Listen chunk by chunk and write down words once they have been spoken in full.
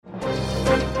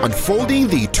unfolding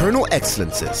the eternal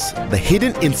excellences, the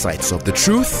hidden insights of the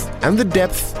truth, and the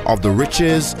depth of the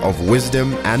riches of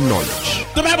wisdom and knowledge.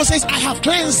 The Bible says, I have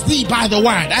cleansed thee by the word.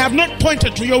 I have not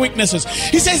pointed to your weaknesses.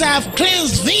 He says, I have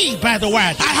cleansed thee by the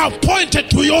word. I have pointed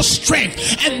to your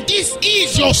strength. And this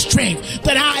is your strength,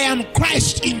 that I am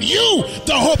Christ in you,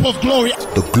 the hope of glory.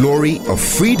 The glory of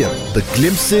freedom, the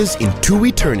glimpses into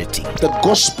eternity. The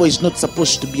gospel is not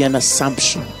supposed to be an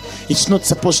assumption. It's not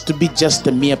supposed to be just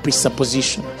a mere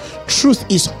presupposition. Truth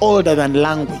is older than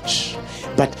language,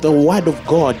 but the word of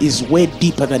God is way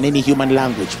deeper than any human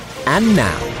language. And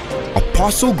now,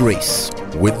 Apostle Grace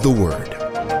with the word.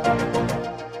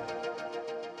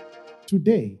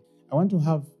 Today, I want to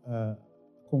have a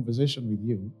conversation with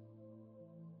you.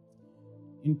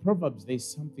 In Proverbs, there's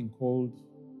something called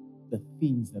the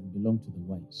things that belong to the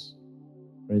wise.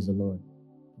 Praise the Lord.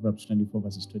 Proverbs 24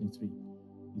 verses 23.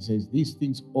 He says, these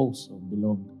things also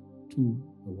belong to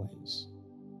the wise.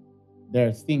 There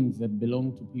are things that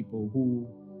belong to people who,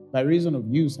 by reason of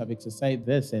use, have exercised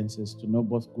their senses to know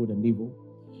both good and evil.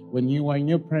 When you are in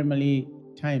your primary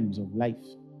times of life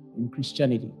in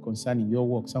Christianity concerning your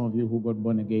walk, some of you who got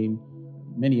born again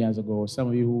many years ago, or some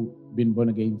of you who've been born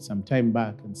again some time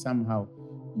back, and somehow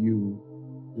you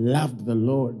loved the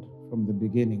Lord from the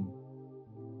beginning,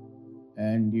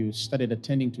 and you started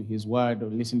attending to his word or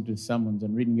listening to sermons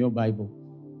and reading your Bible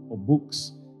or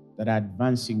books that are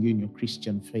advancing you in your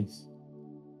Christian faith.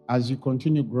 As you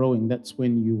continue growing, that's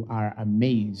when you are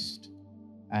amazed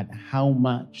at how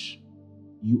much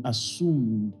you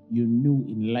assumed you knew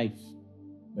in life,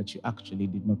 but you actually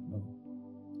did not know.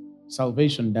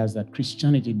 Salvation does that.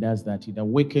 Christianity does that. It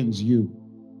awakens you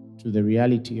to the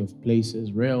reality of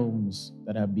places, realms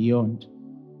that are beyond,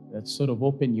 that sort of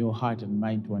open your heart and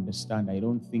mind to understand. I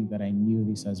don't think that I knew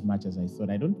this as much as I thought.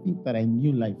 I don't think that I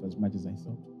knew life as much as I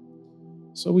thought.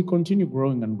 So we continue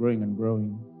growing and growing and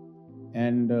growing.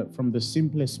 And from the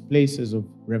simplest places of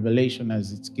revelation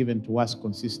as it's given to us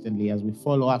consistently, as we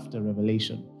follow after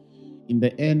revelation, in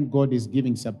the end, God is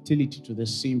giving subtlety to the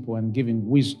simple and giving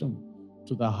wisdom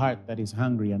to the heart that is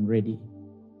hungry and ready.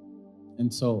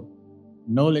 And so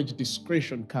knowledge,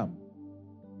 discretion come.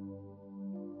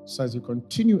 So as you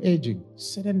continue aging,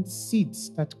 certain seeds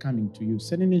start coming to you.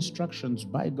 Certain instructions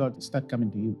by God start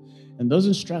coming to you. And those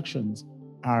instructions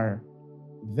are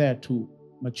there to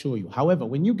mature you. However,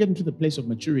 when you get into the place of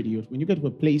maturity, when you get to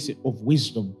a place of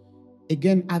wisdom,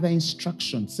 again, other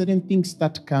instructions, certain things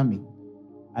start coming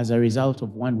as a result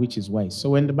of one which is wise. So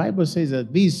when the Bible says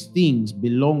that these things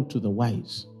belong to the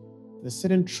wise, there's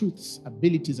certain truths,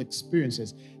 abilities,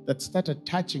 experiences that start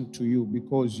attaching to you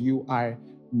because you are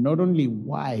not only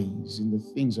wise in the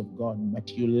things of God, but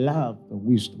you love the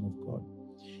wisdom of God.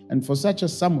 And for such a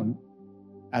someone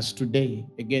as today,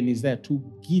 again, is there to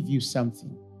give you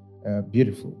something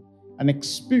beautiful, an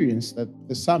experience that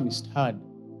the psalmist had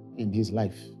in his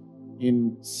life.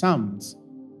 In Psalms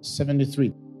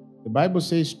 73, the Bible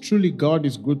says, truly God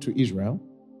is good to Israel,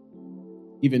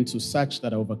 even to such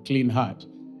that are of a clean heart.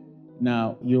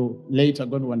 Now, you're later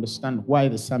going to understand why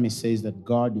the psalmist says that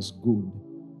God is good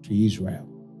to Israel.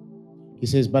 He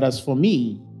says, but as for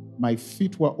me, my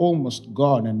feet were almost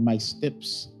gone and my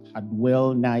steps had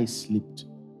well nigh slipped.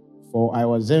 For I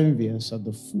was envious of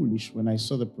the foolish when I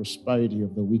saw the prosperity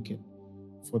of the wicked.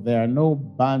 For there are no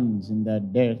bands in their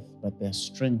death, but their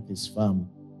strength is firm.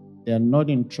 They are not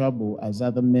in trouble as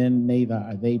other men, neither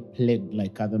are they plagued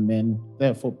like other men.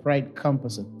 Therefore pride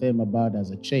compasseth them about as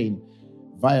a chain.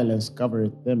 Violence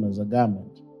covereth them as a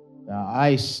garment. Their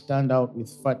eyes stand out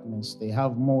with fatness. They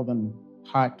have more than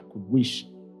heart could wish.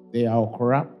 They are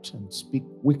corrupt and speak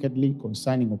wickedly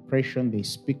concerning oppression. They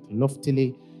speak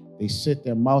loftily. They set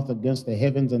their mouth against the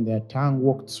heavens, and their tongue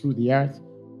walked through the earth.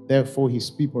 Therefore his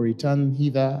people return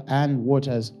hither, and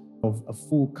waters of a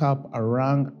full cup are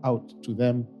wrung out to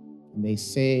them. And they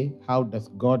say, how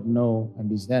doth God know?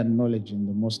 And is there knowledge in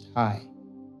the Most High?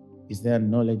 Is there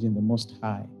knowledge in the Most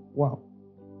High? Wow.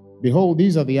 Behold,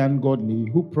 these are the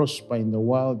ungodly who prosper in the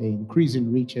world. They increase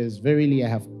in riches. Verily, I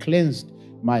have cleansed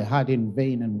my heart in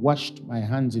vain and washed my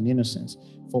hands in innocence.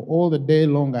 For all the day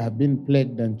long I have been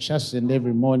plagued and chastened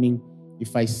every morning.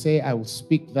 If I say I will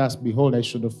speak thus, behold, I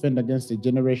should offend against the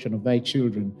generation of thy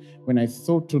children. When I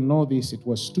thought to know this, it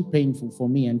was too painful for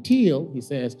me until, he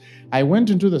says, I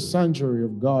went into the sanctuary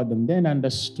of God and then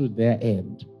understood their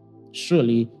end.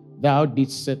 Surely thou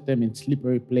didst set them in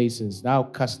slippery places. Thou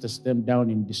castest them down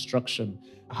in destruction.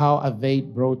 How are they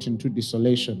brought into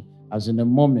desolation? As in a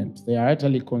moment, they are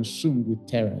utterly consumed with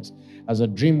terrors. As a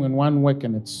dream when one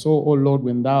wakeneth, so, O Lord,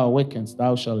 when thou awakenest,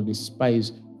 thou shalt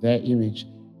despise their image.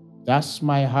 Thus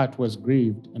my heart was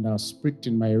grieved, and I was pricked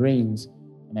in my reins,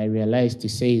 and I realized, he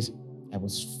says, I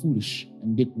was foolish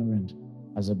and ignorant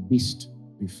as a beast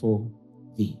before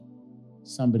thee.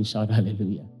 Somebody shout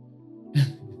hallelujah.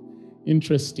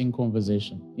 Interesting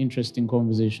conversation. Interesting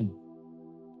conversation.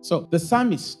 So the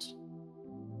psalmist,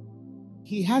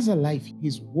 he has a life.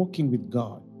 He's walking with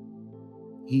God.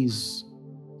 He's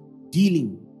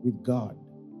dealing with God.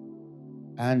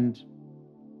 And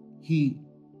he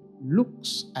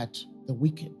looks at the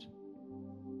wicked.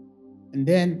 And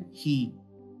then he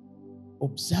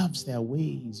observes their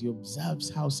ways. He observes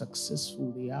how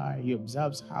successful they are. He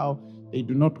observes how they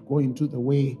do not go into the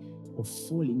way of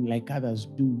falling like others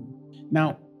do.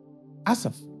 Now,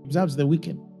 Asaph observes the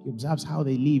wicked. He observes how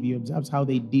they live. He observes how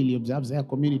they deal. He observes their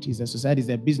communities, their societies,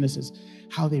 their businesses,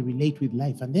 how they relate with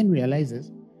life, and then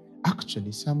realizes,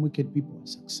 actually, some wicked people are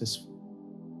successful.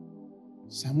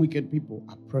 Some wicked people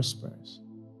are prosperous.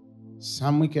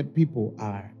 Some wicked people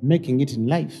are making it in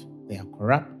life. They are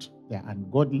corrupt. They are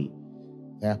ungodly.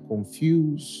 They are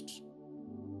confused.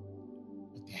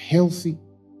 But they're healthy.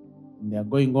 And they're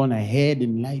going on ahead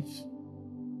in life.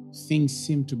 Things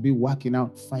seem to be working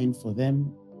out fine for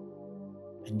them.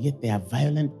 And yet they are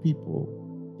violent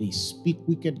people. They speak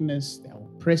wickedness. They are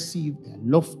oppressive. They are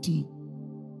lofty.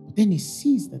 But then he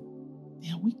sees that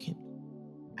they are wicked.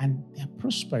 And they are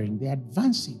prospering. They are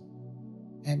advancing.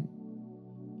 And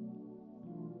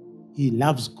he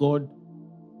loves God.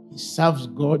 He serves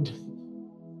God.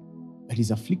 But he's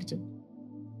afflicted.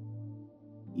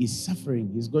 He's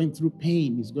suffering. He's going through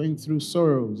pain. He's going through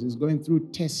sorrows. He's going through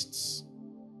tests.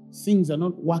 Things are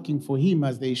not working for him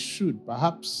as they should.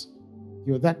 Perhaps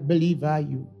you're that believer.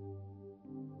 You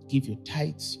give your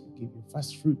tithes. You give your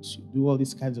first fruits. You do all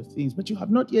these kinds of things. But you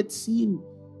have not yet seen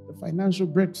the financial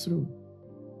breakthrough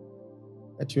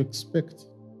that you expect.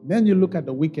 Then you look at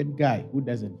the wicked guy who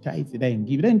doesn't tithe, he doesn't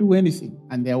give, he doesn't do anything.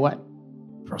 And they're what?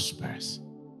 Prosperous.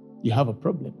 You have a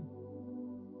problem.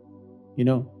 You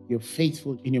know, you're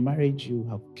faithful in your marriage. You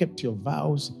have kept your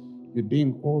vows. You're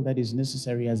doing all that is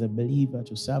necessary as a believer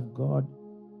to serve God.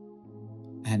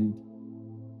 And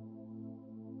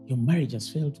your marriage has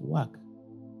failed to work.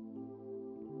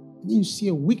 And then you see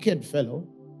a wicked fellow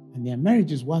and their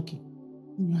marriage is working.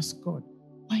 And you ask God,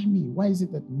 why me? Why is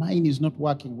it that mine is not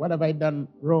working? What have I done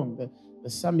wrong? The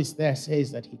psalmist there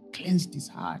says that he cleansed his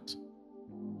heart.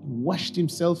 He washed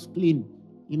himself clean.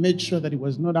 He made sure that he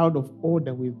was not out of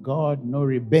order with God, nor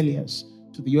rebellious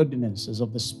to the ordinances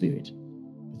of the Spirit.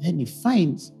 But then he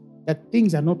finds that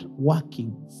things are not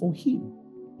working for him.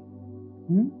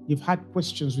 You've had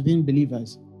questions within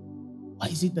believers. Why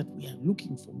is it that we are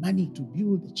looking for money to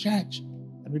build the church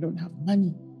and we don't have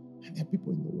money? And there are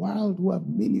people in the world who have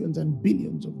millions and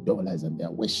billions of dollars and they're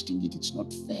wasting it. It's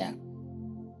not fair.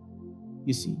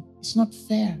 You see, it's not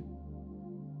fair.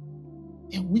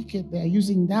 They're wicked. They're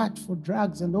using that for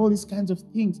drugs and all these kinds of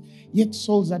things. Yet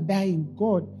souls are dying.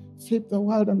 God, flip the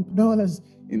world and dollars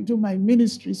into my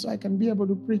ministry so I can be able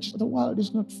to preach. The world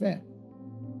is not fair.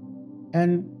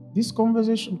 And this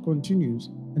conversation continues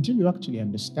until you actually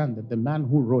understand that the man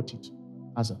who wrote it,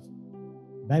 Asaph,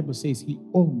 the Bible says he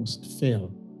almost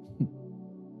fell.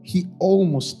 He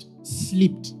almost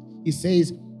slipped. He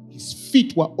says his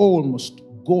feet were almost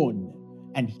gone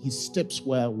and his steps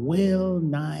were well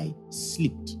nigh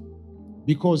slipped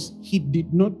because he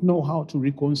did not know how to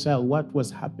reconcile what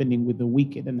was happening with the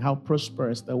wicked and how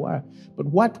prosperous they were. But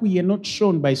what we are not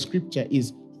shown by Scripture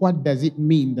is what does it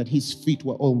mean that his feet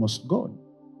were almost gone?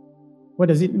 What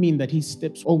does it mean that his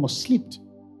steps almost slipped?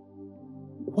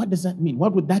 What does that mean?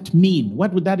 What would that mean?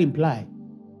 What would that imply?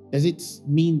 Does it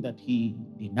mean that he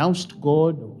denounced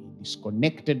God or he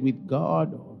disconnected with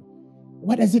God? Or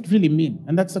what does it really mean?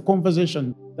 And that's the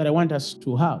conversation that I want us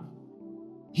to have.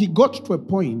 He got to a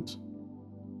point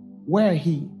where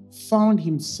he found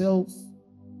himself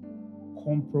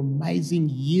compromising,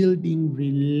 yielding,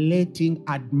 relating,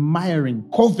 admiring,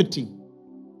 coveting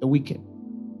the wicked.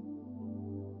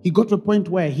 He got to a point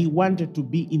where he wanted to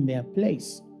be in their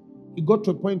place. He got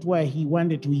to a point where he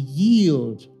wanted to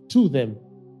yield to them.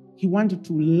 He wanted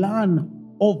to learn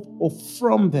of or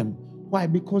from them. Why?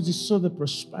 Because he saw the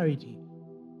prosperity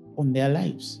on their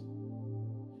lives.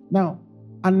 Now,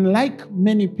 unlike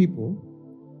many people,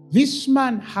 this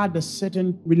man had a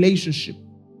certain relationship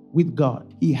with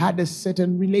God. He had a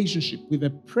certain relationship with the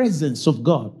presence of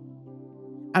God.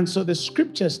 And so the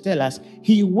scriptures tell us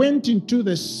he went into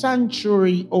the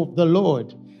sanctuary of the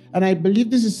Lord. And I believe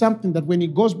this is something that when he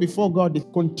goes before God, he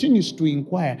continues to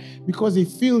inquire because he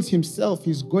feels himself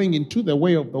he's going into the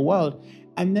way of the world.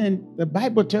 And then the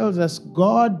Bible tells us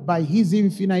God, by his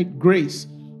infinite grace,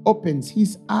 opens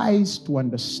his eyes to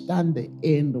understand the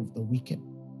end of the wicked,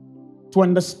 to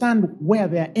understand where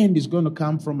their end is going to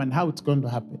come from and how it's going to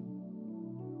happen.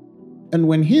 And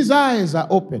when his eyes are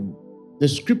open, the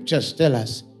scriptures tell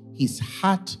us his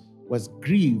heart was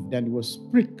grieved and was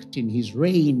pricked in his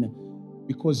reign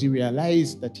because he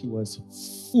realized that he was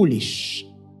foolish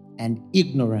and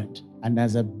ignorant and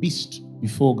as a beast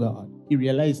before God. He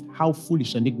realized how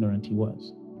foolish and ignorant he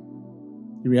was.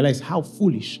 He realized how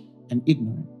foolish and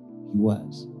ignorant he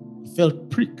was. He felt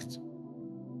pricked.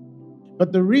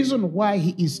 But the reason why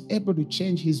he is able to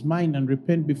change his mind and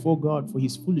repent before God for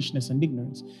his foolishness and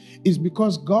ignorance is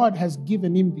because God has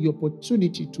given him the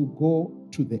opportunity to go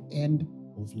to the end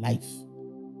of life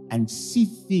and see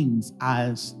things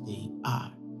as they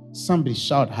are. Somebody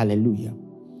shout hallelujah.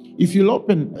 If you'll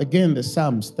open again the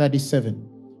Psalms 37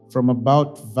 from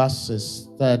about verses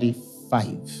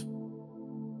 35.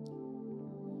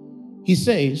 He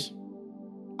says,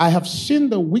 I have seen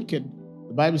the wicked,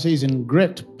 the Bible says, in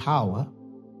great power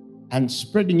and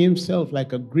spreading himself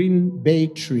like a green bay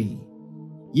tree.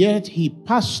 Yet he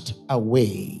passed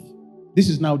away. This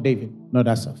is now David, not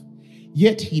Asaph.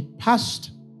 Yet he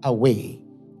passed away,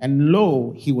 and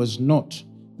lo, he was not.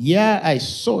 Yea, I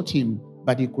sought him,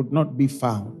 but he could not be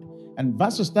found. And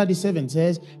verses 37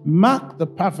 says, mark the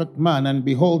perfect man and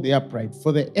behold the upright,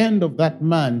 for the end of that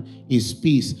man is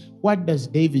peace. What does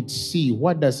David see?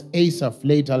 What does Asaph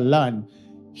later learn?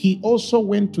 He also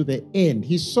went to the end.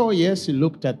 He saw, yes, he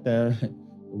looked at the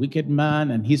wicked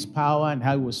man and his power and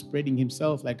how he was spreading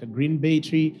himself like a green bay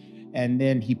tree. And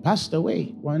then he passed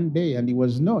away one day and he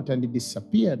was not, and he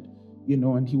disappeared,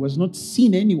 and he was not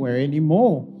seen anywhere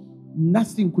anymore.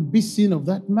 Nothing could be seen of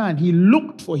that man. He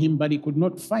looked for him, but he could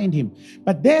not find him.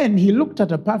 But then he looked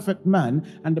at a perfect man,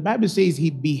 and the Bible says he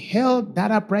beheld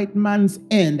that upright man's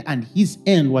end, and his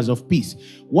end was of peace.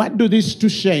 What do these two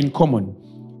share in common?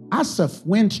 Asaph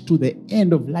went to the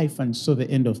end of life and saw the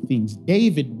end of things.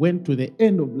 David went to the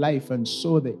end of life and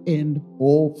saw the end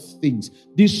of things.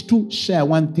 These two share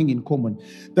one thing in common,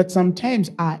 that sometimes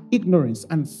our ignorance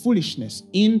and foolishness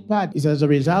in part is as a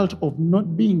result of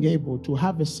not being able to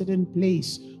have a certain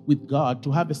place with God,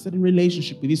 to have a certain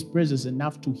relationship with His presence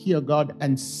enough to hear God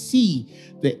and see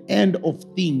the end of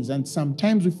things. And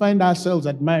sometimes we find ourselves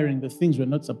admiring the things we're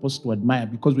not supposed to admire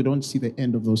because we don't see the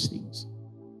end of those things.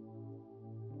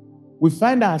 We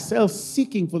find ourselves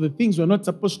seeking for the things we're not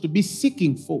supposed to be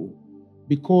seeking for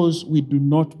because we do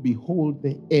not behold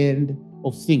the end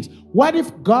of things. What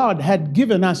if God had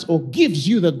given us or gives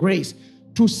you the grace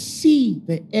to see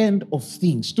the end of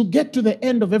things, to get to the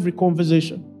end of every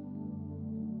conversation?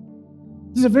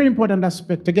 This is a very important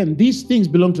aspect. Again, these things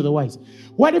belong to the wise.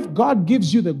 What if God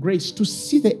gives you the grace to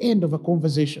see the end of a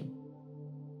conversation?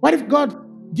 What if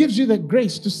God gives you the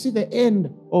grace to see the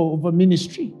end of a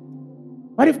ministry?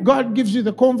 What if God gives you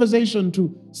the conversation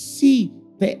to see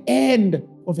the end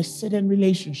of a certain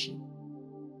relationship,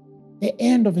 the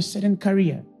end of a certain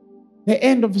career, the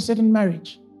end of a certain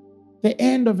marriage, the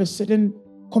end of a certain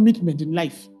commitment in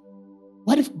life?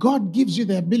 What if God gives you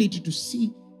the ability to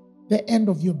see the end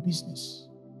of your business?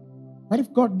 What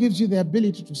if God gives you the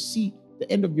ability to see the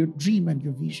end of your dream and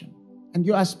your vision and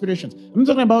your aspirations? I'm not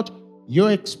talking about your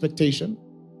expectation.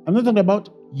 I'm not talking about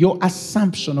your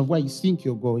assumption of where you think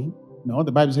you're going. No,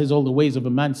 the Bible says all the ways of a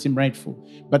man seem rightful.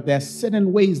 But there are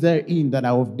certain ways therein that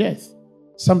are of death.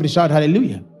 Somebody shout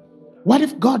hallelujah. What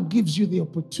if God gives you the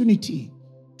opportunity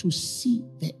to see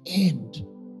the end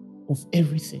of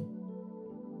everything?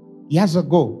 Years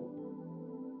ago,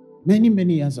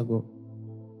 many years ago,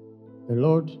 the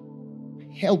Lord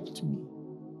helped me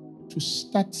to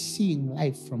start seeing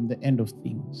life from the end of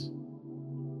things.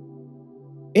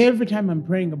 Every time I'm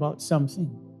praying about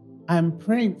something, I'm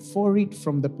praying for it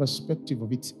from the perspective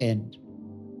of its end.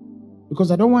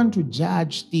 Because I don't want to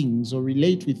judge things or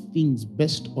relate with things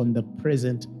based on the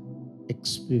present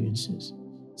experiences.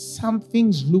 Some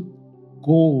things look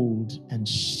gold and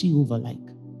silver-like,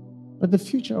 but the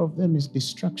future of them is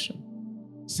destruction.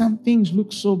 Some things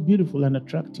look so beautiful and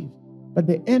attractive, but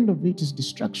the end of it is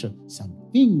destruction. Some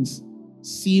things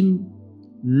seem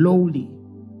lowly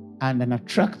and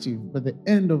unattractive, but the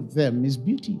end of them is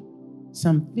beauty.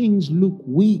 Some things look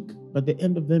weak, but the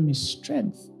end of them is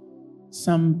strength.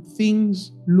 Some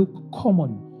things look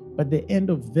common, but the end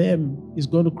of them is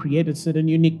going to create a certain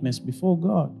uniqueness before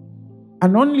God.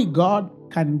 And only God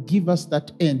can give us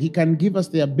that end. He can give us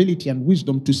the ability and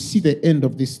wisdom to see the end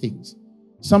of these things.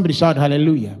 Somebody shout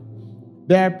hallelujah.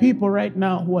 There are people right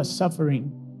now who are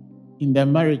suffering in their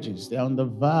marriages. They're on the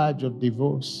verge of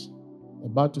divorce,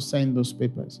 about to sign those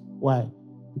papers. Why?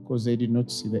 Because they did not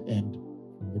see the end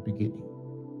from the beginning.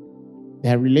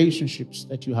 There are relationships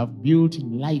that you have built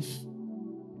in life.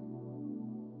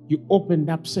 You opened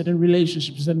up certain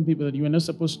relationships, certain people that you were not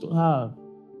supposed to have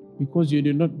because you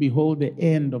did not behold the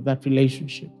end of that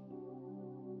relationship.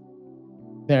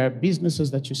 There are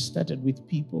businesses that you started with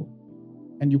people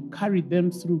and you carried them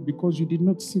through because you did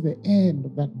not see the end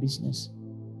of that business.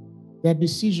 There are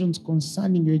decisions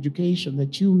concerning your education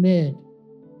that you made,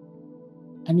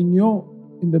 and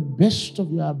in the best of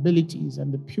your abilities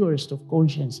and the purest of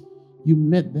conscience, you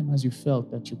made them as you felt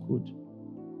that you could.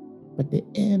 But the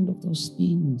end of those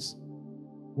things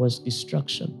was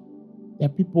destruction. There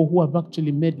are people who have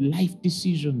actually made life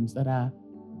decisions that are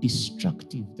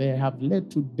destructive. They have led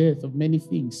to death of many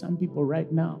things. Some people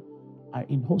right now are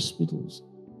in hospitals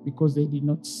because they did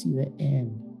not see the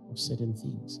end of certain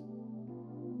things.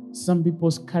 Some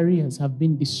people's careers have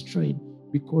been destroyed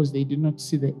because they did not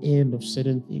see the end of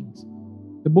certain things.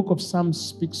 The book of Psalms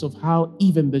speaks of how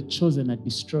even the chosen are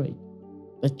destroyed.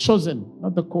 The chosen,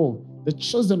 not the called, the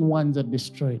chosen ones are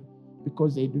destroyed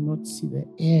because they do not see the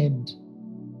end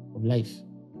of life.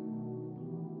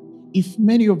 If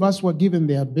many of us were given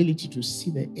the ability to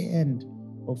see the end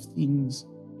of things,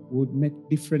 we would make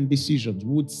different decisions.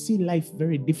 We would see life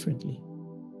very differently.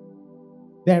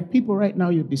 There are people right now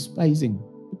you're despising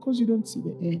because you don't see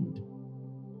the end.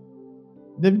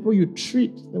 The people you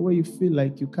treat the way you feel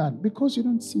like you can't because you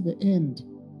don't see the end.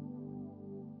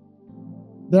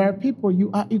 There are people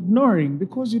you are ignoring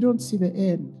because you don't see the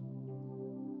end.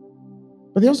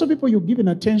 But there are also people you're giving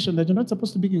attention that you're not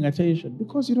supposed to be giving attention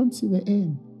because you don't see the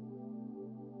end.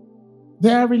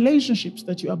 There are relationships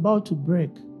that you're about to break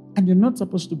and you're not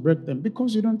supposed to break them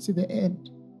because you don't see the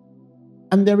end.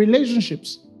 And there are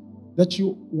relationships that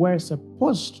you were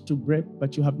supposed to break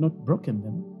but you have not broken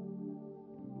them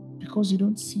because you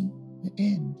don't see the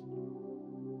end.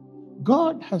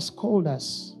 God has called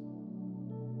us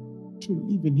to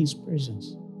live in His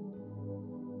presence,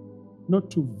 not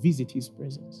to visit His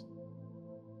presence.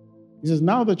 He says,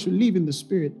 now that you live in the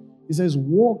Spirit, He says,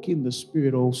 walk in the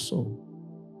Spirit also.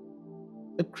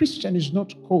 The Christian is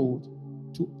not called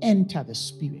to enter the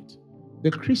Spirit.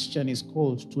 The Christian is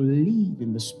called to live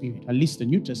in the Spirit. At least the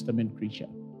New Testament Christian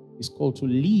is called to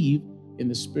live in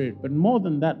the Spirit. But more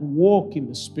than that, walk in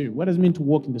the Spirit. What does it mean to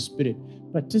walk in the Spirit?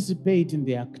 Participate in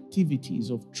the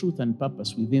activities of truth and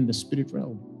purpose within the Spirit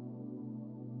realm.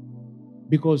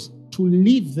 Because to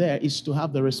live there is to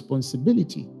have the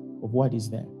responsibility of what is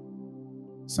there.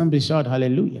 Somebody shout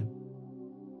hallelujah.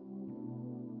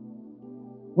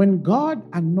 When God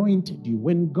anointed you,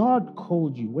 when God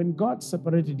called you, when God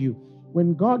separated you,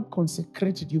 when God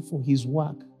consecrated you for His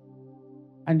work,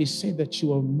 and He said that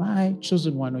you are my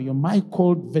chosen one or you're my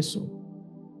called vessel,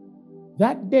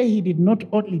 that day He did not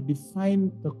only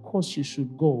define the course you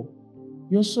should go,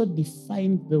 He also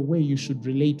defined the way you should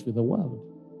relate with the world.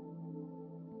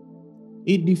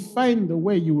 He defined the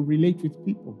way you will relate with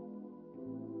people.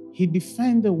 He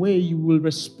defined the way you will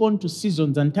respond to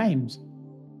seasons and times.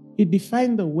 He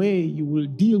defined the way you will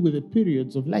deal with the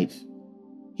periods of life.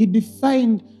 He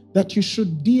defined that you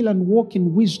should deal and walk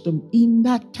in wisdom in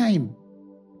that time.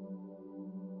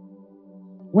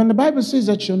 When the Bible says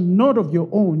that you're not of your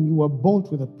own, you were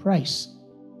bought with a price,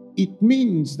 it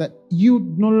means that you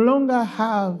no longer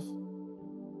have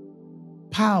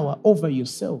power over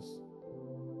yourself.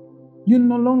 You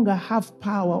no longer have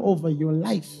power over your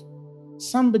life.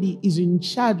 Somebody is in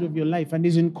charge of your life and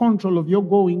is in control of your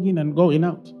going in and going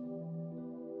out.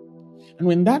 And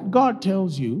when that God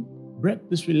tells you, break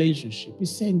this relationship,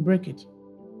 He's saying, break it.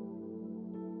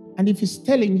 And if He's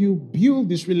telling you, build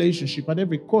this relationship at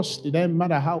every cost, it doesn't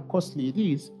matter how costly it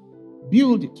is,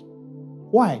 build it.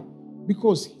 Why?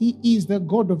 Because He is the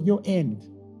God of your end.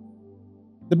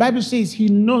 The Bible says He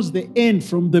knows the end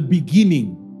from the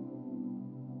beginning.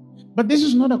 But this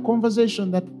is not a conversation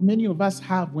that many of us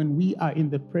have when we are in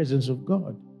the presence of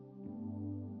God.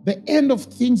 The end of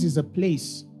things is a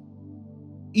place.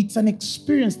 It's an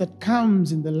experience that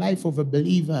comes in the life of a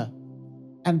believer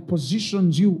and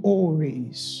positions you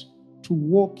always to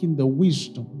walk in the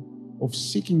wisdom of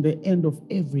seeking the end of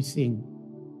everything.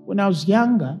 When I was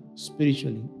younger,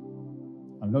 spiritually,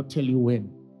 I'll not tell you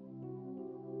when.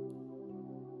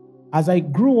 As I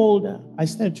grew older, I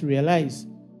started to realize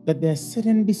that there are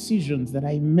certain decisions that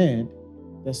I made,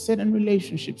 there are certain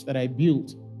relationships that I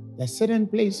built, there are certain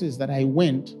places that I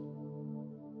went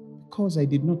because I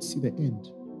did not see the end.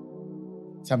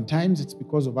 Sometimes it's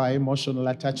because of our emotional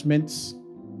attachments.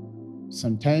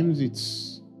 Sometimes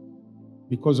it's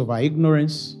because of our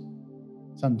ignorance.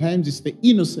 Sometimes it's the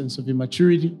innocence of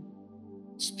immaturity.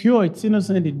 It's pure, it's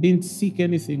innocent, it didn't seek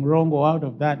anything wrong or out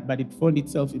of that, but it found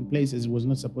itself in places it was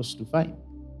not supposed to find.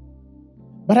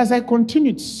 But as I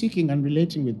continued seeking and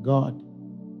relating with God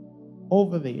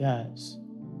over the years,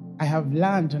 I have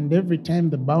learned, and every time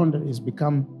the boundaries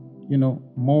become,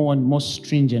 more and more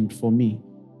stringent for me,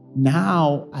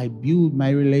 now I build my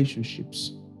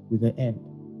relationships with the end.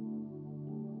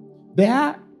 There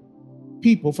are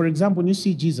people, for example, when you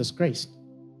see Jesus Christ,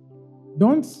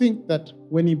 don't think that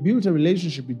when he built a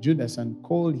relationship with Judas and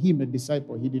called him a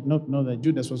disciple, he did not know that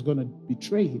Judas was going to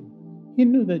betray him. He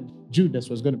knew that Judas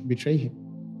was going to betray him.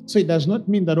 So it does not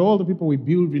mean that all the people we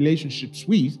build relationships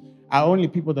with are only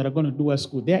people that are going to do us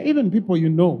good. There are even people you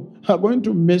know are going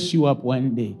to mess you up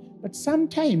one day. But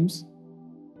sometimes,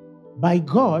 by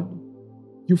God,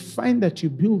 you find that you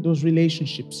build those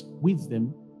relationships with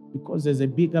them because there's a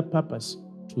bigger purpose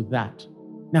to that.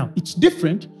 Now, it's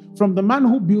different from the man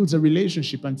who builds a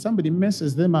relationship and somebody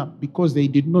messes them up because they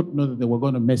did not know that they were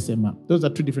going to mess them up. Those are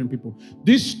two different people.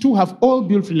 These two have all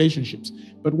built relationships,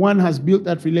 but one has built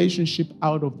that relationship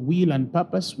out of will and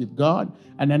purpose with God,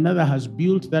 and another has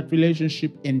built that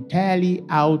relationship entirely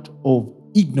out of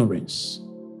ignorance.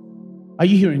 Are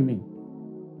you hearing me?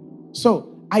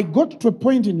 So I got to a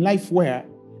point in life where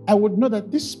I would know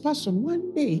that this person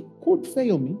one day could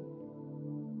fail me.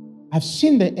 I've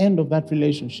seen the end of that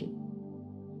relationship.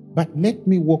 But let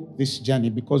me walk this journey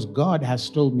because God has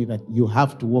told me that you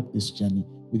have to walk this journey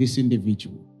with this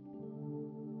individual.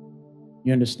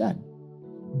 You understand?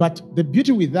 But the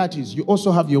beauty with that is you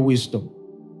also have your wisdom.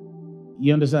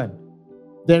 You understand?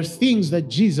 There are things that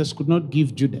Jesus could not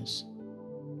give Judas.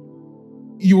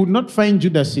 You would not find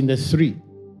Judas in the three.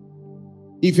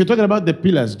 If you're talking about the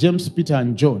pillars, James, Peter,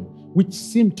 and John, which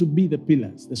seem to be the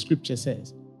pillars, the scripture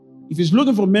says. If he's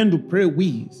looking for men to pray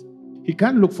with, he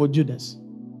can't look for Judas.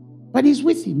 But he's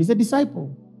with him. He's a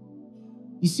disciple.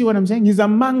 You see what I'm saying? He's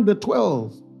among the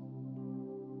 12.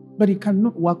 But he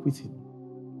cannot work with him.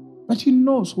 But he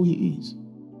knows who he is.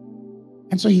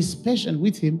 And so he's patient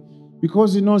with him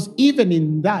because he knows even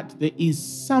in that there is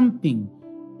something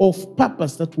of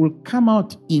purpose that will come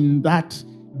out in that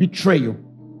betrayal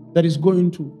that is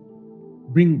going to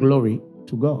bring glory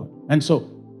to God. And so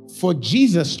for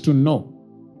Jesus to know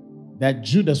that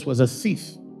Judas was a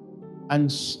thief and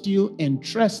still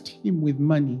entrust him with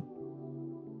money,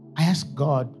 I asked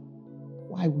God,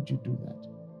 why would you do that?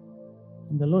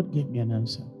 And the Lord gave me an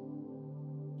answer.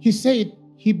 He said,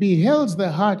 he beheld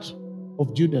the heart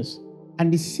of Judas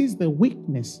and he sees the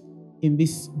weakness in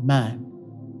this man.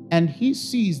 And he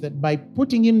sees that by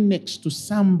putting him next to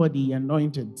somebody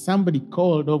anointed, somebody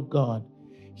called of God,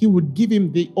 he would give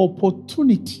him the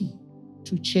opportunity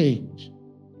to change.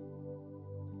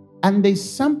 And there's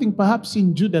something perhaps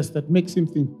in Judas that makes him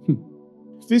think,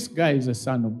 if this guy is a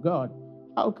son of God,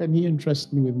 how can he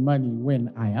entrust me with money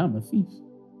when I am a thief?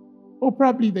 Or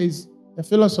probably there's a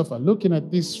philosopher looking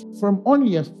at this from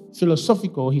only a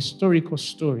philosophical, historical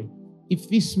story. If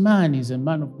this man is a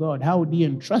man of God, how would he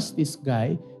entrust this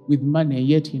guy with money,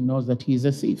 yet he knows that he is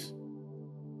a thief?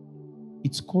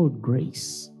 It's called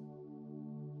grace.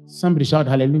 Somebody shout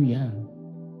hallelujah.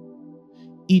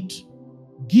 It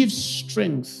gives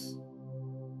strength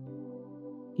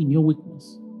in your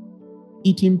weakness.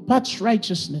 It imparts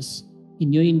righteousness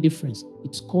in your indifference.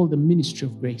 It's called the ministry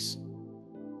of grace.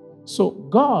 So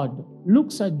God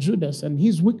looks at Judas and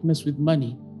his weakness with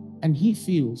money, and he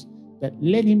feels that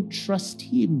let him trust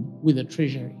him with the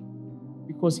treasury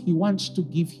because he wants to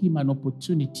give him an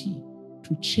opportunity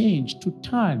to change, to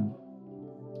turn.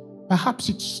 Perhaps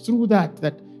it's through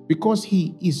that because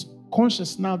he is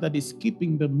conscious now that he's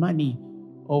keeping the money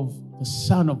of the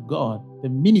Son of God, the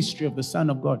ministry of the Son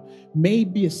of God,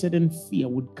 maybe a certain fear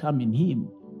would come in him,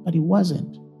 but he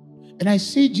wasn't. And I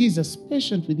see Jesus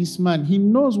patient with this man. He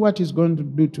knows what he's going to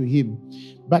do to him,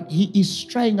 but he is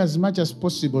trying as much as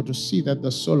possible to see that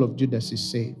the soul of Judas is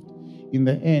saved. In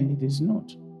the end, it is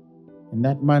not. And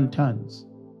that man turns.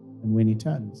 And when he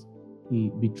turns,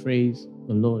 he betrays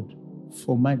the Lord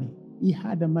for money. He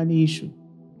had a money issue.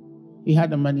 He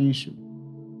had a money issue.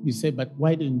 You say, but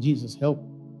why didn't Jesus help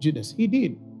Judas? He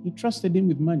did. He trusted him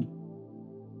with money.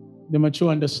 The mature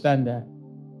understand that.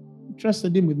 He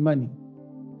trusted him with money.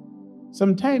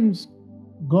 Sometimes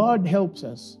God helps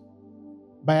us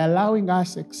by allowing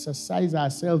us exercise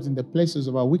ourselves in the places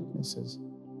of our weaknesses,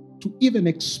 to even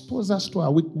expose us to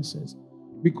our weaknesses,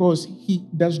 because he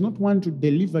does not want to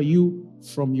deliver you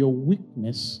from your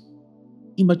weakness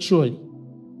immaturely.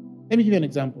 Let me give you an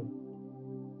example.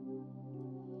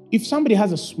 If somebody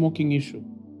has a smoking issue,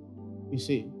 you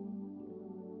see,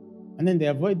 and then they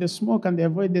avoid the smoke and they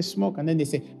avoid the smoke, and then they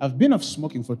say, I've been off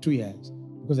smoking for 2 years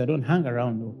because I don't hang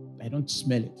around or I don't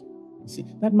smell it. You see,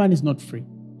 that man is not free.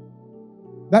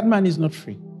 That man is not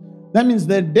free. That means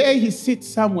the day he sits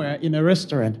somewhere in a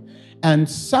restaurant and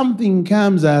something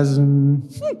comes as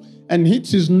and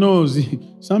hits his nose,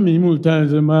 somebody will tell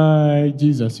him, my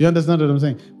Jesus. You understand what I'm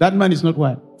saying? That man is not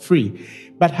what? Free.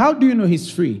 But how do you know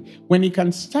he's free? When he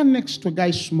can stand next to a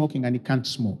guy smoking and he can't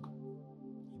smoke.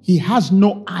 He has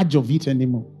no urge of it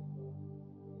anymore.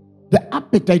 The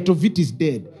appetite of it is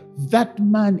dead. That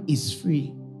man is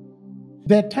free.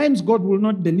 There are times God will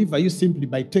not deliver you simply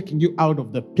by taking you out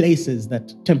of the places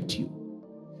that tempt you.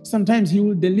 Sometimes He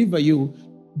will deliver you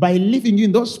by leaving you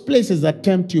in those places that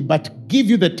tempt you, but give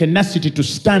you the tenacity to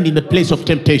stand in the place of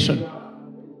temptation.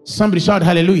 Somebody shout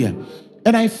hallelujah.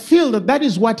 And I feel that that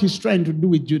is what He's trying to do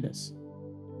with Judas.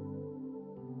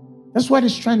 That's what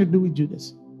He's trying to do with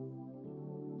Judas.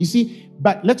 You see,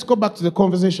 but let's go back to the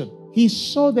conversation. He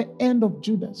saw the end of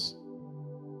Judas.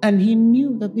 And he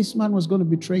knew that this man was going to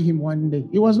betray him one day.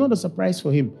 It was not a surprise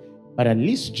for him. But at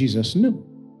least Jesus knew.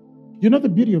 You know the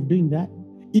beauty of doing that?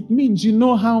 It means you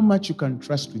know how much you can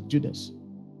trust with Judas.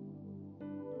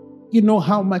 You know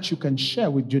how much you can share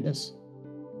with Judas.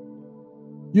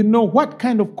 You know what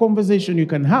kind of conversation you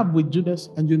can have with Judas,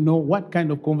 and you know what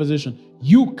kind of conversation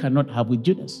you cannot have with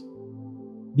Judas.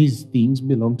 These things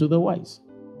belong to the wise.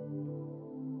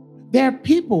 There are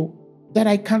people that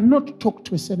I cannot talk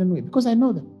to a certain way because I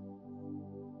know them.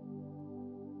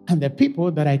 And there are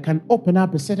people that I can open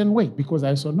up a certain way because I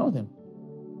also know them.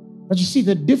 But you see,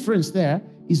 the difference there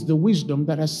is the wisdom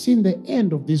that has seen the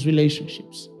end of these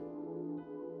relationships.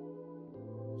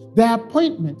 There are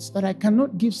appointments that I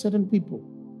cannot give certain people.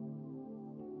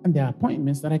 And there are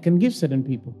appointments that I can give certain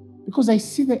people because I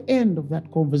see the end of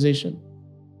that conversation.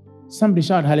 Somebody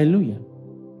shout hallelujah.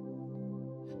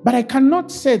 But I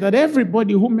cannot say that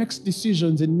everybody who makes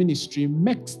decisions in ministry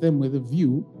makes them with a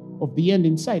view of the end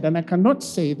in sight. And I cannot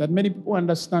say that many people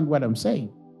understand what I'm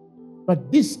saying.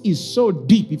 But this is so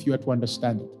deep if you are to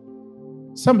understand it.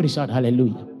 Somebody shout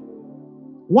hallelujah.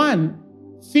 One,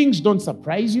 things don't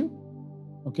surprise you.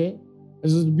 Okay?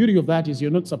 The beauty of that is you're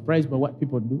not surprised by what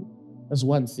people do. That's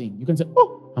one thing. You can say,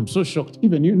 oh, I'm so shocked.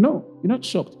 Even you know, you're not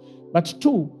shocked. But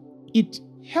two, it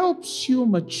helps you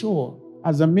mature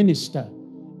as a minister.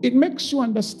 It makes you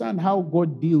understand how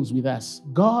God deals with us.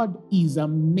 God is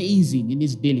amazing in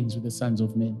His dealings with the sons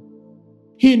of men.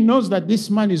 He knows that this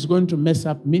man is going to mess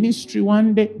up ministry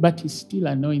one day, but He still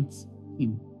anoints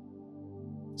him.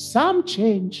 Some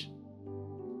change.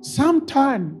 Some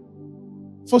turn.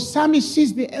 For some, He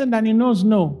sees the end and He knows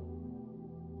no.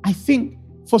 I think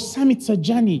for some, it's a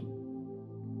journey.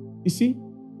 You see?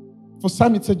 For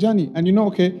some, it's a journey. And you know,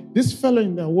 okay, this fellow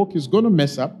in their walk is going to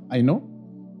mess up. I know.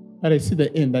 But I see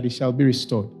the end, that it shall be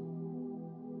restored.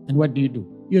 And what do?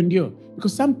 You endure.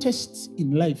 Because some tests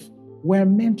in life were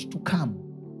meant to come.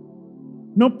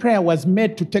 No prayer was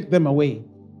made to take them away.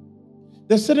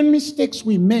 There are certain mistakes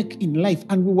we make in life,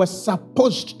 and we were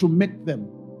supposed to make them.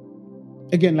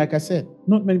 Again, like I said,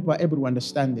 not many people are able to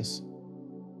understand this.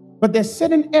 But there are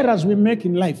certain errors we make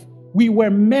in life. We were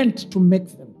meant to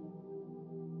make them.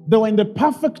 They were in the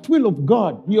perfect will of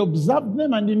God. He observed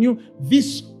them and He knew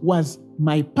this was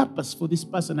my purpose for this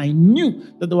person. I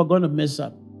knew that they were going to mess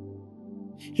up.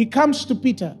 He comes to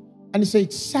Peter and He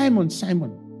says, Simon,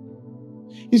 Simon.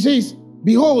 He says,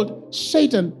 behold,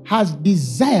 Satan has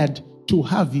desired to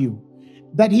have you,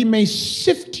 that he may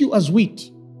sift you as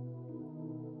wheat.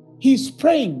 He's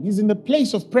praying. He's in the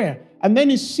place of prayer. And then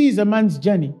he sees a man's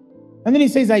journey. And then he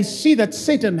says, I see that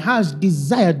Satan has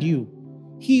desired you.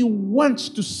 He wants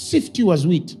to sift you as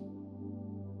wheat.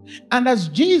 And as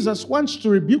Jesus wants to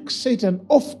rebuke Satan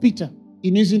off Peter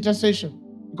in His intercession,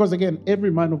 because again, every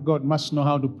man of God must know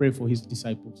how to pray for his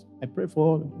disciples. I pray for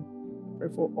all of you. I pray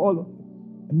for all of you.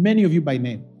 And many of you by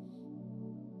name.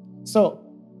 So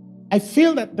I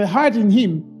feel that the heart in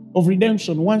him of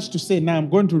redemption wants to say, now I'm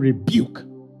going to rebuke.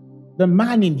 The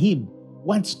man in him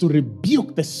wants to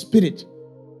rebuke the spirit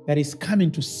that is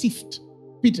coming to sift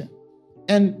Peter.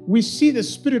 And we see the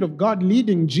Spirit of God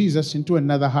leading Jesus into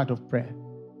another heart of prayer.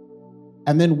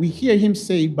 And then we hear Him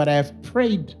say, but I have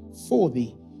prayed for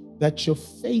thee, that your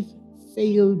faith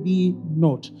fail thee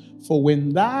not. For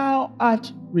when thou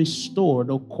art restored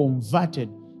or converted,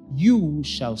 you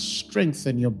shall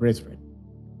strengthen your brethren.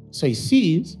 So he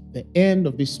sees the end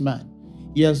of this man.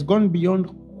 He has gone beyond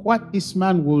what this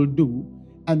man will do,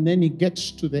 and then he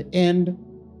gets to the end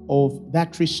of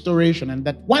that restoration. And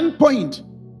at one point,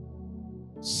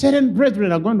 certain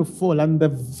brethren are going to fall, and the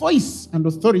voice and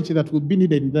authority that will be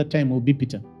needed in that time will be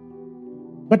Peter.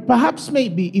 But perhaps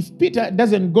maybe if Peter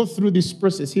doesn't go through this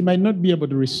process, he might not be able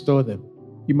to restore them.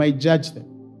 He might judge them.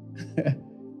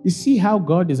 You see how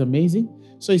God is amazing?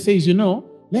 So he says,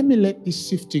 let me let this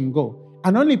sifting go.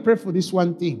 And only pray for this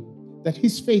one thing, that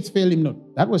his faith fail him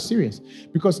not. That was serious.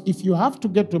 Because if you have to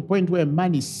get to a point where a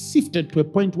man is sifted to a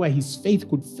point where his faith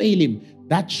could fail him,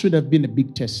 that should have been a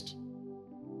big test.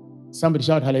 Somebody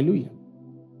shout hallelujah.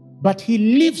 But he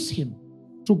leaves him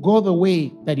to go the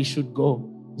way that he should go.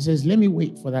 He says, let me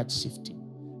wait for that sifting.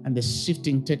 And the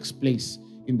sifting takes place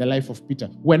in the life of Peter.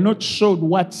 We're not showed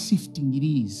what sifting it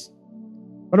is.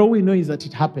 But all we know is that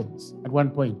it happens at one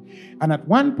point. And at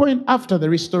one point after the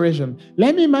restoration,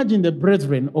 let me imagine the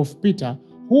brethren of Peter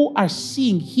who are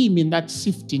seeing him in that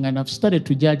sifting and have started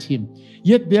to judge him.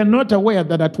 Yet they are not aware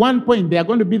that at one point they are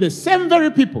going to be the same very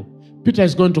people Peter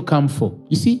is going to come for.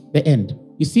 You see the end.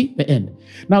 You see the end.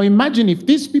 Now imagine if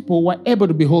these people were able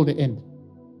to behold the end.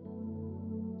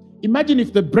 Imagine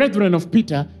if the brethren of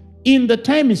Peter, in the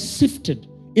time he's sifted,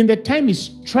 in the time he's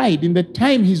tried, in the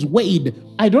time he's weighed,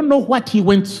 I don't know what he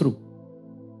went through,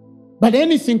 but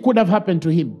anything could have happened to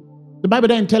him. The Bible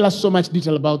doesn't tell us so much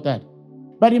detail about that.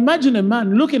 But imagine a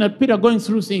man looking at Peter going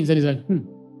through things and he's like,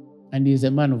 and he's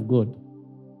a man of God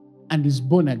and he's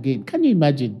born again. Can you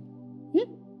imagine?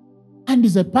 And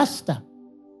he's a pastor.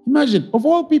 Imagine, of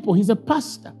all people, he's a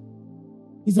pastor.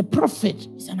 He's a prophet.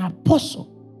 He's an apostle.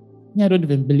 I don't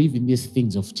even believe in these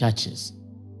things of churches.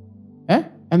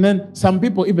 And then some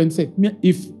people even say,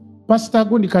 if Pastor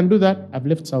Gundi can do that, I've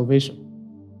left salvation.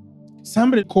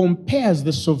 Somebody compares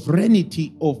the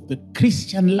sovereignty of the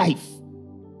Christian life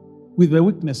with the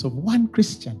weakness of one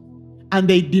Christian, and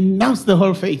they denounce the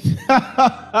whole faith.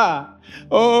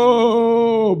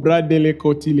 Oh, Bradele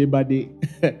Kotile Bade.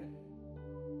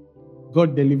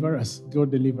 God deliver us.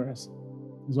 God deliver us,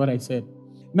 is what I said.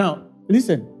 Now,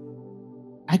 listen.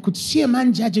 I could see a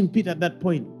man judging Peter at that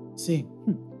point, saying,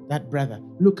 that brother,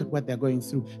 look at what they're going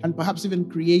through. And perhaps even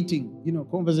creating,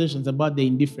 conversations about the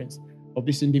indifference of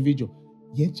this individual.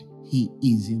 Yet he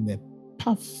is in the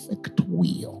perfect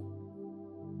will.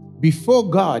 Before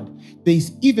God, there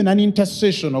is even an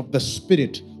intercession of the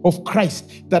Spirit of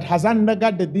Christ that has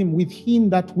undergirded him within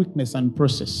that weakness and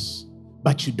process.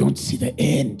 But you don't see the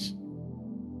end.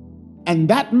 And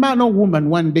that man or woman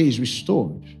one day is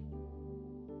restored.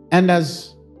 And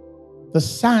as the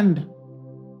sand,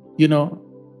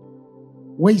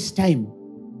 wastes time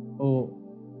or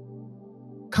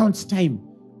counts time,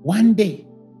 one day,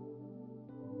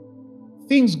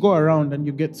 things go around and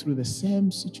you get through the same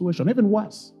situation, even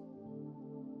worse.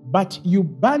 But you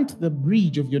burnt the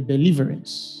bridge of your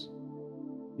deliverance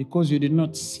because you did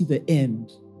not see the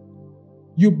end.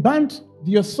 You burnt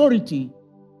the authority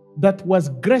that was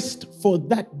graced for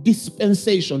that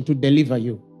dispensation to deliver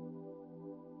you.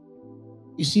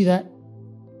 You see that?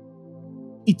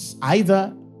 It's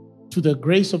either to the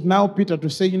grace of now Peter to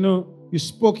say, you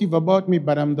spoke evil about me,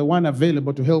 but I'm the one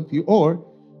available to help you. Or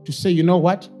to say, you know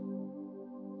what?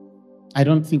 I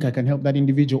don't think I can help that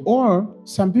individual. Or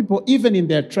some people, even in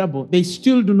their trouble, they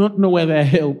still do not know where their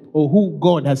help or who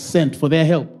God has sent for their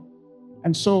help.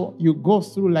 And so you go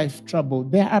through life trouble.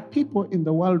 There are people in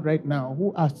the world right now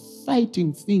who are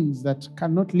fighting things that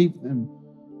cannot leave them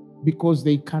because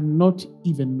they cannot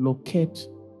even locate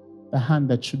the hand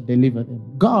that should deliver them.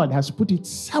 God has put it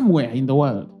somewhere in the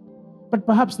world. But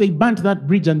perhaps they burnt that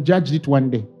bridge and judged it one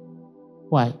day.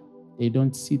 Why? They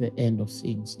don't see the end of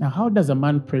things. Now, how does a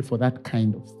man pray for that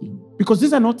kind of thing? Because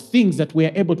these are not things that we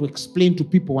are able to explain to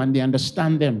people when they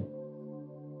understand them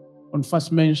on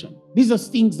first mention. These are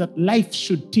things that life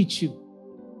should teach you.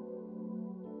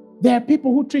 There are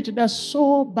people who treated us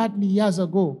so badly years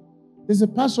ago. There's a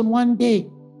person one day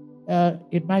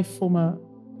in my former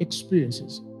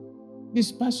experiences. This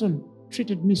person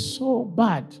treated me so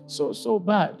bad, so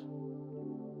bad,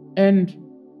 and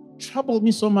troubled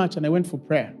me so much, and I went for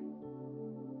prayer.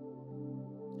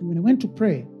 And when I went to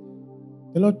pray,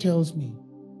 the Lord tells me,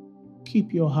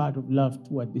 keep your heart of love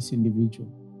toward this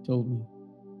individual, told me,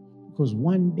 because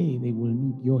one day they will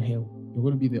need your help. You're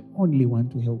going to be the only one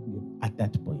to help them at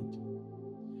that point.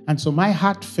 And so my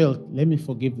heart felt, let me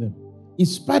forgive them. In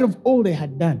spite of all they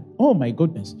had done, oh my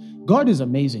goodness, God is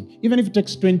amazing. Even if it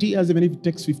takes 20 years, even if it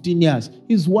takes 15 years,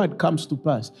 His word comes to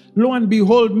pass. Lo and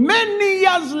behold, many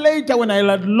years later, when I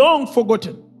had long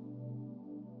forgotten,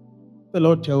 the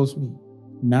Lord tells me,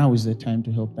 now is the time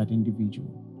to help that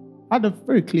individual. I had a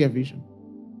very clear vision.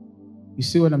 You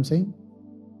see what I'm saying?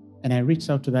 And I reached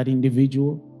out to that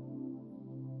individual,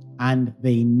 and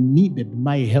they needed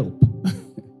my help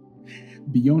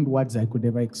beyond words I could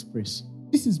ever express.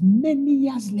 This is many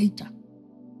years later.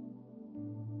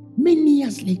 Many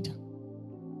years later.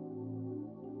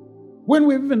 When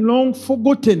we've even long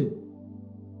forgotten.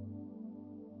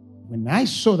 When I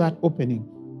saw that opening,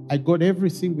 I got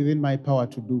everything within my power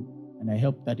to do, and I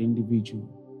helped that individual.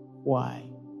 Why?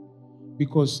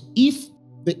 Because if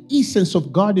the essence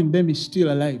of God in them is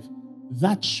still alive,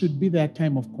 that should be their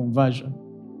time of conversion.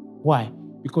 Why?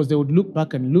 Because they would look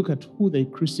back and look at who they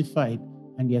crucified,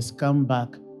 and He has come back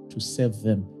to save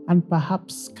them, and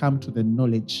perhaps come to the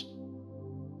knowledge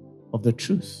of the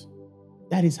truth.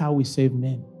 That is how we save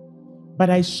men. But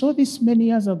I saw this many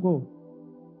years ago.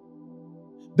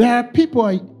 There are people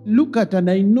I look at and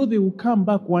I know they will come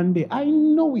back one day. I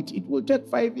know it. It will take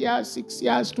 5 years, 6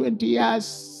 years, 20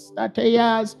 years, 30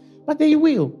 years, but they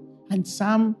will. And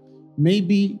some,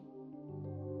 maybe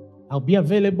I'll be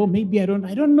available, maybe I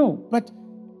don't know. But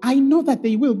I know that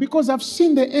they will because I've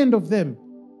seen the end of them.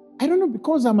 I don't know,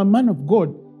 because I'm a man of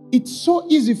God. It's so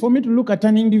easy for me to look at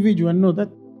an individual and know that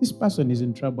this person is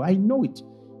in trouble. I know it.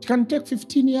 It can take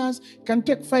 15 years, it can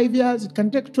take 5 years, it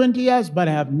can take 20 years, but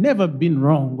I have never been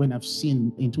wrong when I've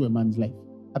seen into a man's life.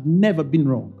 I've never been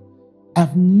wrong.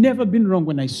 I've never been wrong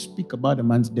when I speak about a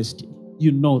man's destiny.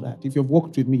 You know that. If you've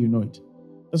walked with me, you know it.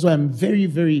 That's why I'm very,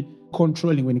 very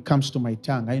controlling when it comes to my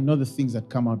tongue. I know the things that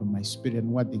come out of my spirit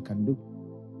and what they can do.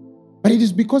 But it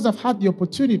is because I've had the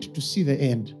opportunity to see the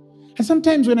end. And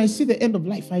sometimes when I see the end of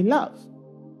life, I laugh.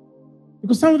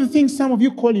 Because some of the things some of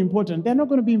you call important, they're not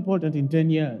going to be important in 10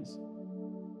 years.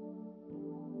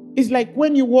 It's like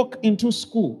when you walk into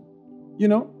school, you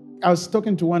know, I was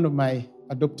talking to one of my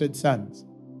adopted sons.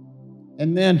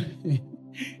 And then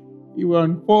he was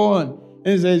on phone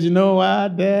and he says, you know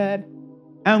what, Dad?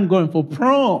 I'm going for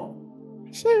prom.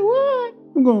 I say, what?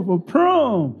 I'm going for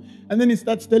prom. And then he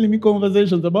starts telling me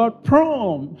conversations about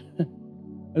prom.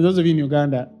 And those of you in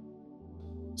Uganda,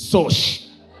 Sosh.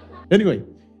 Anyway,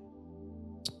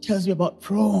 tells me about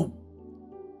prom.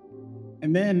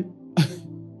 And then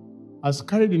I was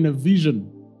carried in a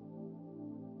vision.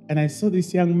 And I saw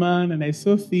this young man and I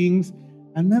saw things.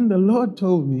 And then the Lord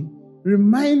told me,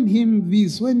 remind him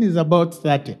this when he's about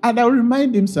 30. And I'll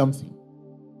remind him something.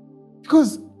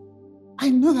 Because I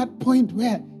know that point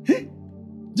where, do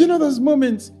you know those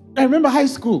moments? I remember high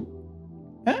school.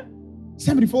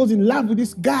 Somebody falls in love with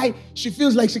this guy. She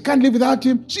feels like she can't live without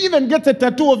him. She even gets a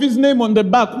tattoo of his name on the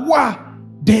back. Wow,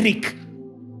 Derek.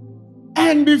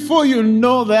 And before you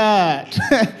know that,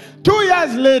 2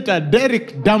 years later,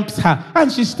 Derek dumps her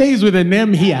and she stays with the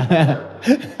name here.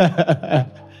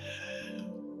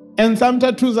 And some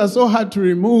tattoos are so hard to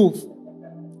remove.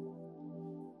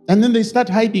 And then they start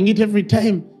hiding it every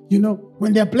time. You know,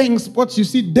 when they're playing sports, you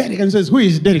see Derek and says, who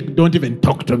is Derek? Don't even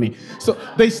talk to me. So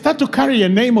they start to carry a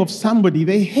name of somebody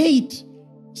they hate.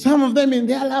 Some of them in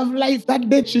their love life, that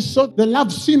day she saw the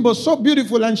love symbol so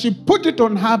beautiful and she put it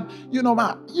on her,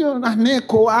 her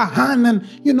neck or her hand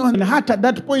and heart at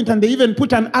that point, and they even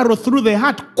put an arrow through the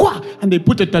heart, and they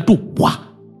put a tattoo.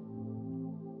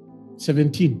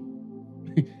 17.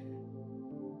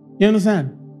 You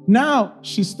understand? Now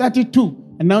she's 32.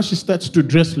 And now she starts to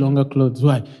dress longer clothes.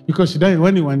 Why? Because she doesn't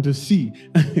want anyone to see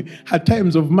her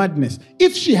times of madness.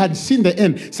 If she had seen the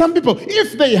end, some people,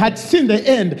 if they had seen the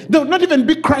end, they would not even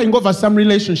be crying over some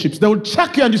relationships. They would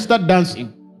chuck you and you start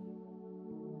dancing.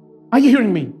 Are you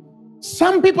hearing me?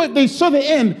 Some people, if they saw the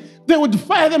end, they would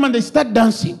fire them and they start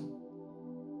dancing.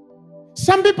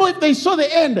 Some people, if they saw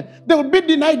the end, they would be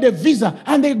denied a visa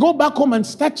and they go back home and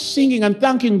start singing and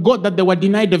thanking God that they were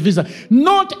denied the visa.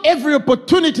 Not every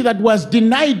opportunity that was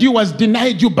denied you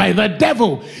by the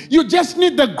devil. You just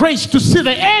need the grace to see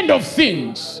the end of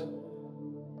things.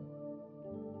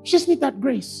 You just need that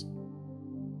grace.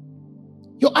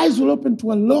 Your eyes will open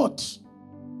to a lot.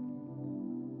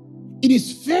 It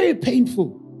is very painful.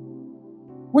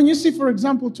 When you see, for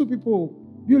example, two people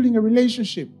building a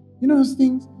relationship, you know those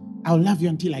things? I'll love you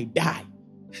until I die.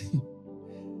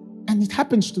 And it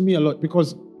happens to me a lot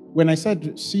because when I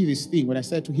started to see this thing, when I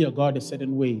started to hear God a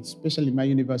certain way, especially in my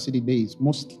university days,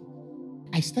 mostly,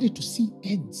 I started to see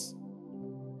ends.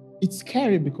 It's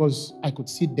scary because I could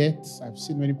see deaths. I've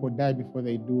seen many people die before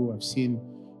they do. I've seen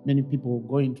many people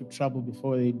go into trouble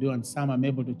before they do, and some I'm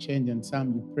able to change, and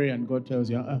some you pray and God tells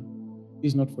you,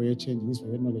 this is not for your change, this is for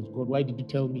your knowledge. God, why did you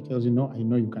tell me? He tells you, no, I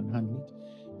know you can handle it.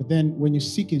 But then when you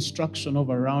seek instruction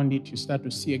over around it, you start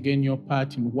to see again your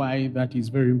part in why that is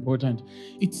very important.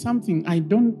 It's something I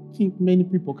don't think many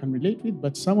people can relate with,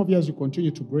 but some of you, as you continue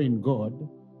to grow in God,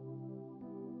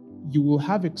 you will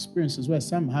have experiences where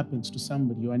something happens to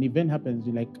somebody or an event happens,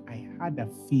 you're like, I had a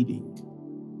feeling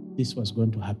this was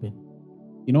going to happen.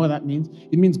 You know what that means?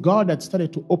 It means God had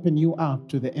started to open you up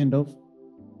to the end of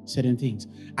certain things.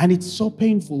 And it's so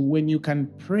painful when you can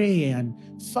pray and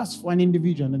fast for an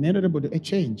individual and they're not able to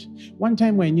change. One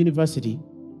time we're in university,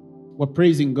 we're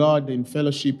praising God in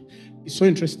fellowship. It's so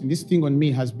interesting. This thing on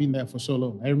me has been there for so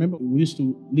long. I remember we used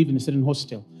to live in a certain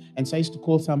hostel. And so I used to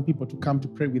call some people to come to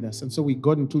pray with us. And so we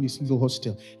got into this little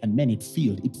hostel. And man, it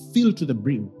filled to the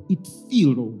brim. It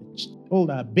filled. All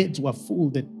the beds were full.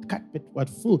 The carpet was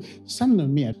full. Some of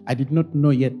me, I did not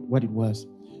know yet what it was.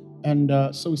 And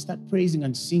so we start praising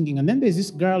and singing. And then there's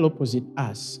this girl opposite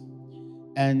us.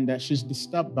 And she's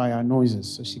disturbed by our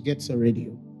noises. So she gets a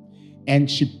radio. And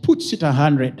she puts it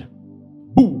 100.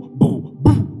 Boo, boo,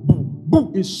 boo, boo,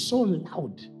 boom, is so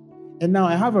loud. And now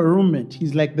I have a roommate.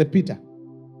 He's like the Peter.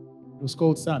 It was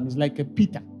called Sam. He's like a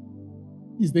Peter.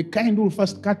 He's the kind who will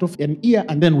first cut off an ear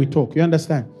and then we talk. You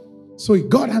understand? So he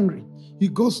got angry. He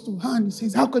goes to her and he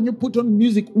says, how can you put on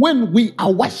music when we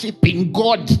are worshiping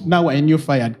God? Now I knew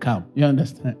fire had come. You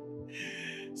understand?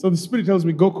 So the Spirit tells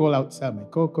me, go call out Sam. I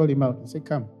call him out. I say,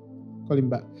 come. Call him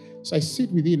back. So I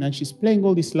sit within and she's playing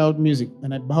all this loud music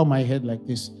and I bow my head like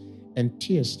this and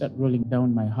tears start rolling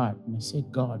down my heart. And I say,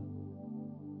 God,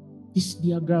 this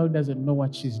dear girl doesn't know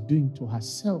what she's doing to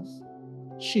herself.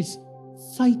 She's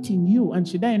fighting you and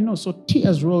she doesn't know. So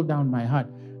tears roll down my heart.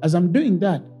 As I'm doing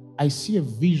that, I see a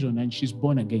vision and she's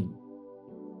born again.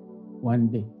 One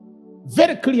day.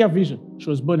 Very clear vision. She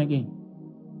was born again.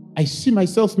 I see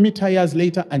myself meet her years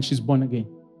later and she's born again.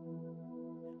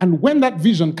 And when that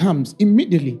vision comes,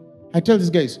 immediately, I tell these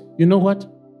guys, you know what?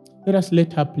 Let us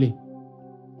let her play.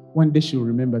 One day she'll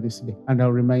remember this day and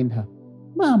I'll remind her,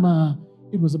 Mama,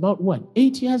 it was about what?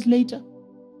 8 years later?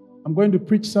 I'm going to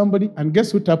preach somebody and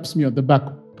guess who taps me on the back?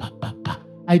 Pa, pa, pa.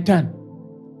 I turn.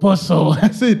 Apostle. I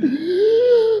said,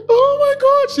 oh my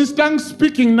God, she's tongue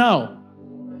speaking now.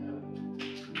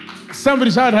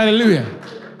 Somebody shout hallelujah.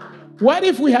 What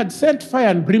if we had sent fire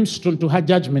and brimstone to her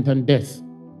judgment and death?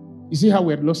 You see how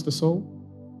we had lost the soul?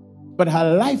 But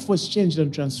her life was changed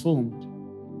and transformed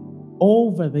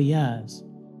over the years.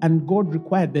 And God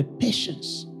required the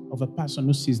patience of a person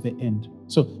who sees the end.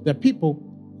 So there are people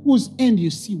whose end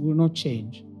you see will not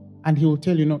change. And he will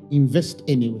tell you, no, invest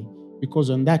anyway.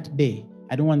 Because on that day,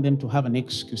 I don't want them to have an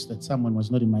excuse that someone was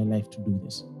not in my life to do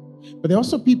this. But there are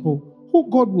also people who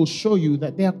God will show you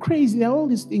that they are crazy, they are all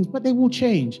these things, but they will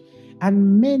change.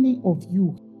 And many of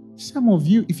you, some of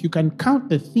you, if you can count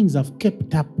the things I've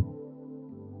kept up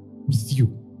with you.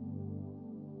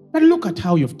 But look at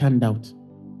how you've turned out.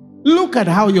 Look at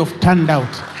how you've turned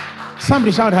out.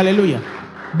 Somebody shout hallelujah.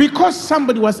 Because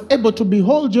somebody was able to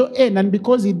behold your end, and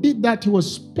because he did that, he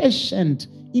was patient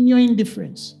in your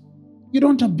indifference. You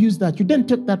don't abuse that. You don't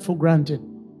take that for granted.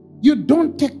 You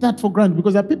don't take that for granted,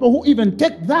 because there are people who even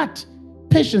take that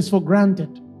patience for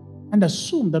granted and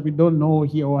assume that we don't know,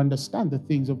 hear, or understand the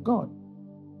things of God.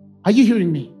 Are you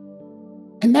hearing me?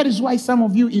 And that is why some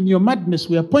of you in your madness,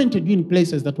 we appointed you in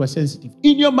places that were sensitive.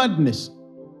 In your madness.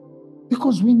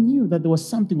 Because we knew that there was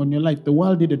something on your life the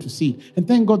world needed to see. And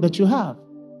thank God that you have.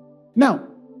 Now,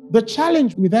 the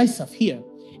challenge with Asaph here,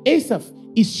 Asaph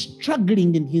is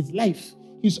struggling in his life.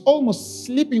 He's almost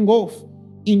slipping off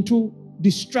into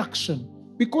destruction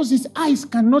because his eyes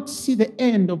cannot see the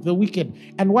end of the wicked.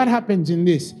 And what happens in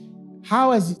this?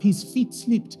 How has his feet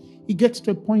slipped? He gets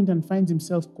to a point and finds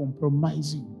himself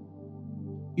compromising.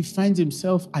 He finds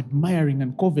himself admiring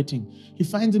and coveting. He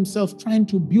finds himself trying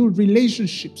to build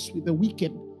relationships with the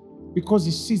wicked because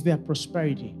he sees their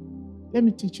prosperity. Let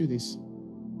me teach you this.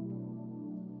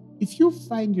 If you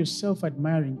find yourself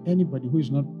admiring anybody who is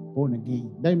not born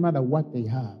again, doesn't matter what they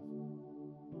have,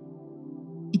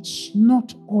 it's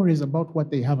not always about what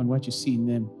they have and what you see in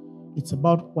them. It's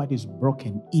about what is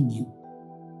broken in you.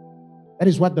 That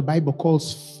is what the Bible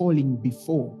calls falling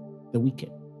before the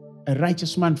wicked. A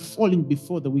righteous man falling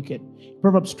before the wicked.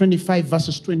 Proverbs 25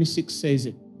 verses 26 says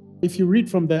it. If you read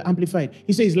from the Amplified,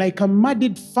 he says, like a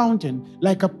muddied fountain,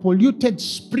 like a polluted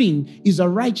spring, is a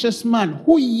righteous man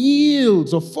who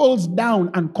yields or falls down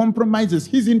and compromises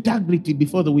his integrity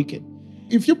before the wicked.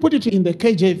 If you put it in the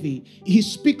KJV, he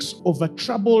speaks of a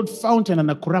troubled fountain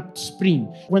and a corrupt spring.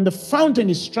 When the fountain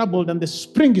is troubled and the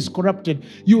spring is corrupted,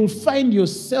 you will find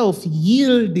yourself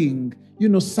yielding,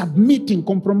 submitting,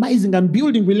 compromising, and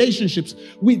building relationships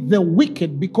with the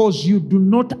wicked because you do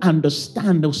not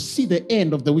understand or see the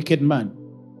end of the wicked man.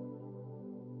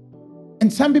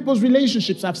 And some people's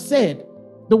relationships, I've said,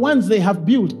 the ones they have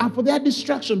built are for their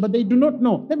distraction, but they do not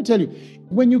know. Let me tell you,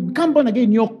 when you become born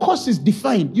again, your course is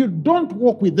defined. You don't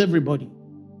walk with everybody.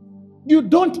 You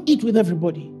don't eat with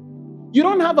everybody. You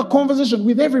don't have a conversation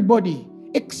with everybody,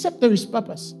 except there is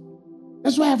purpose.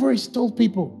 That's why I've always told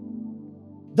people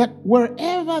that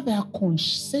wherever there are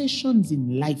concessions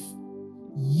in life,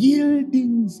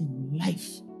 yieldings in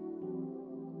life,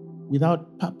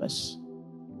 without purpose,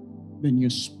 then your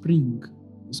spring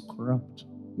is corrupt.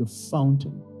 Your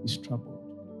fountain is troubled.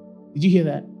 Did you hear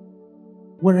that?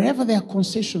 Wherever there are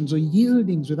concessions or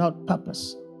yieldings without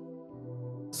purpose,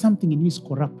 something in you is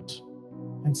corrupt.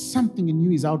 And something in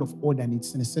you is out of order and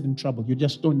it's in a certain trouble. You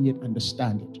just don't yet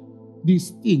understand it. These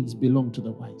things belong to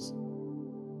the wise.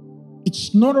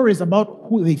 It's not always about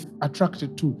who they're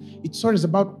attracted to. It's always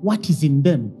about what is in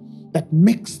them that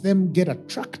makes them get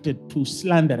attracted to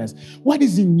slanderers. What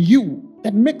is in you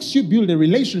that makes you build a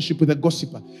relationship with a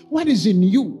gossiper? What is in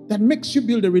you that makes you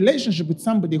build a relationship with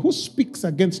somebody who speaks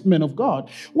against men of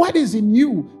God? What is in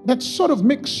you that sort of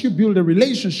makes you build a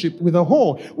relationship with a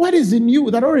whore? What is in you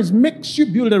that always makes you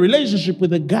build a relationship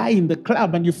with a guy in the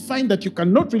club, and you find that you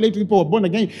cannot relate to people who are born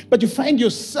again, but you find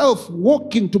yourself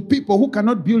walking to people who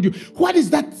cannot build you? What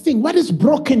is that thing? What is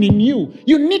broken in you?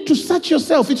 You need to search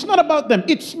yourself. It's not about them.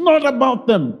 It's not about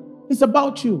them. It's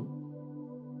about you.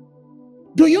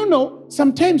 Do you know,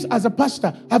 sometimes as a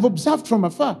pastor, I've observed from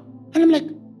afar, and I'm like,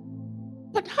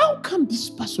 but how come this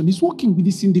person is working with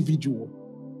this individual?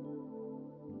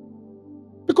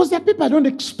 Because there are people I don't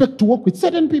expect to work with,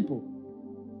 certain people.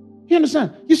 You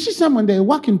understand? You see someone, they're a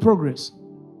work in progress,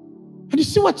 and you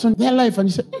see what's on their life, and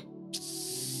you say,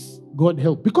 God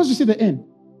help, because you see the end.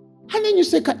 And then you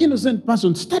say, an innocent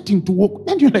person starting to walk,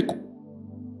 and you're like,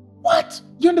 what?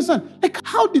 You understand? Like,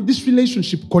 how did this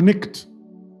relationship connect?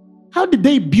 How did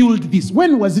they build this?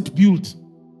 When was it built?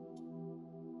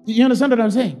 You understand what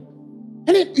I'm saying?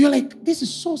 And then you're like, this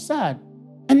is so sad.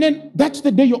 And then that's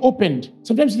the day you opened.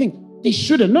 Sometimes you think, they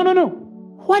shouldn't. No.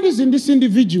 What is in this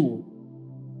individual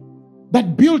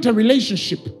that built a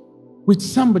relationship with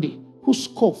somebody who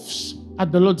scoffs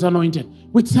at the Lord's anointed,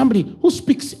 with somebody who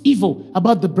speaks evil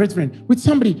about the brethren, with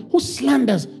somebody who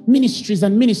slanders ministries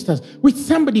and ministers, with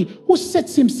somebody who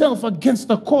sets himself against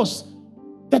the course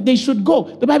that they should go?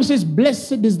 The Bible says,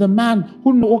 blessed is the man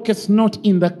who walketh not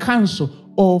in the counsel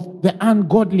of the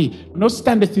ungodly, nor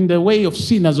standeth in the way of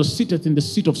sinners, or sitteth in the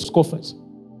seat of scoffers.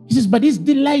 He says, but his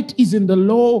delight is in the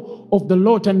law of the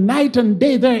Lord, and night and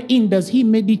day therein does he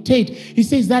meditate. He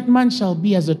says, that man shall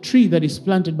be as a tree that is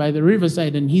planted by the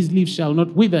riverside, and his leaf shall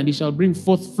not wither, and he shall bring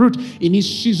forth fruit in his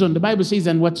season. The Bible says,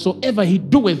 and whatsoever he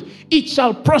doeth, it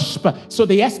shall prosper. So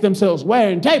they ask themselves, why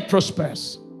aren't I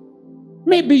prosperous?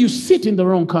 Maybe you sit in the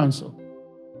wrong counsel.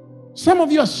 Some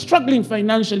of you are struggling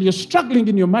financially, you're struggling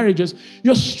in your marriages,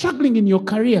 you're struggling in your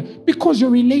career because you're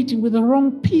relating with the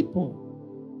wrong people.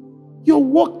 You're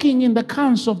walking in the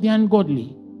counsel of the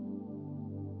ungodly.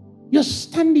 You're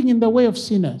standing in the way of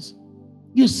sinners.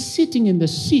 You're sitting in the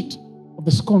seat of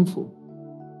the scornful.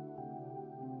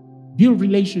 Build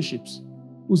relationships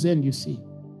whose end you see.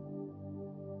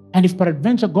 And if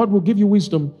peradventure God will give you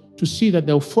wisdom to see that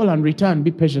they'll fall and return,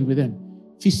 be patient with them.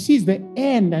 If he sees the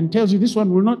end and tells you this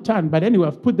one will not turn, but anyway,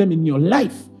 I've put them in your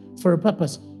life for a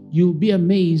purpose, you'll be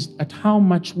amazed at how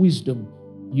much wisdom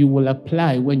you will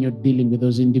apply when you're dealing with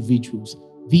those individuals.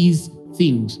 These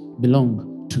things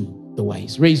belong to the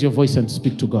wise. Raise your voice and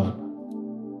speak to God.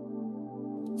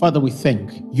 Father, we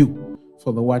thank you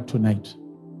for the word tonight.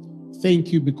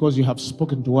 Thank you because you have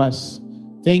spoken to us.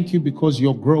 Thank you because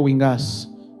you're growing us.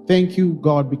 Thank you,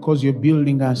 God, because you're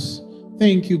building us.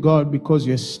 Thank you, God, because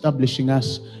you're establishing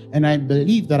us. And I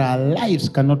believe that our lives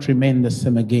cannot remain the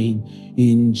same again.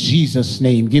 In Jesus'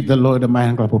 name, give the Lord a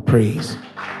mighty clap of praise.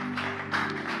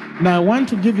 Now, I want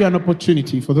to give you an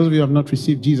opportunity, for those of you who have not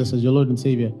received Jesus as your Lord and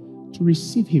Savior, to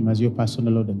receive him as your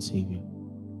personal Lord and Savior.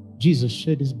 Jesus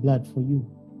shed his blood for you.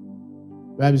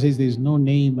 The Bible says there is no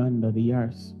name under the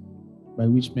earth by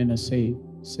which men are saved,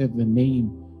 except the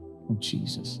name of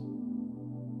Jesus.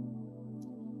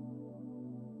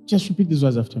 Just repeat these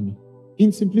words after me.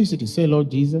 In simplicity, say,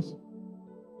 Lord Jesus,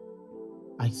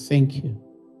 I thank you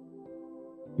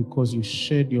because you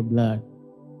shed your blood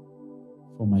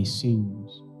for my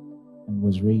sins and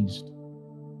was raised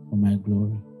for my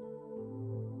glory.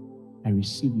 I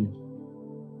receive you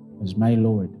as my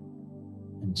Lord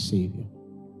and Savior.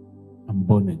 I'm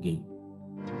born again.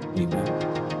 Amen.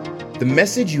 The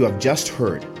message you have just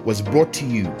heard was brought to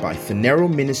you by Phaneroo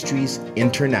Ministries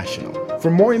International. For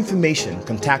more information,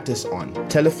 contact us on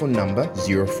telephone number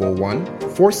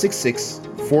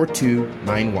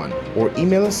 041-466-4291 or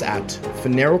email us at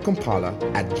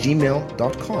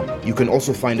phanerokampala@gmail.com. You can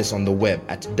also find us on the web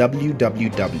at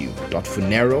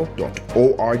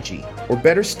www.phaneroo.org. Or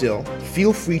better still,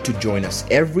 feel free to join us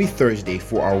every Thursday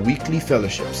for our weekly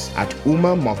fellowships at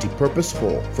UMA Multipurpose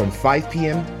Hall from 5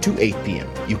 p.m. to 8 p.m.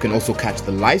 You can also catch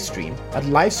the live stream at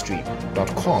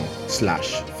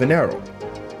livestream.com/Phaneroo.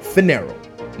 Phaneroo,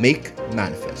 make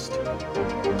manifest.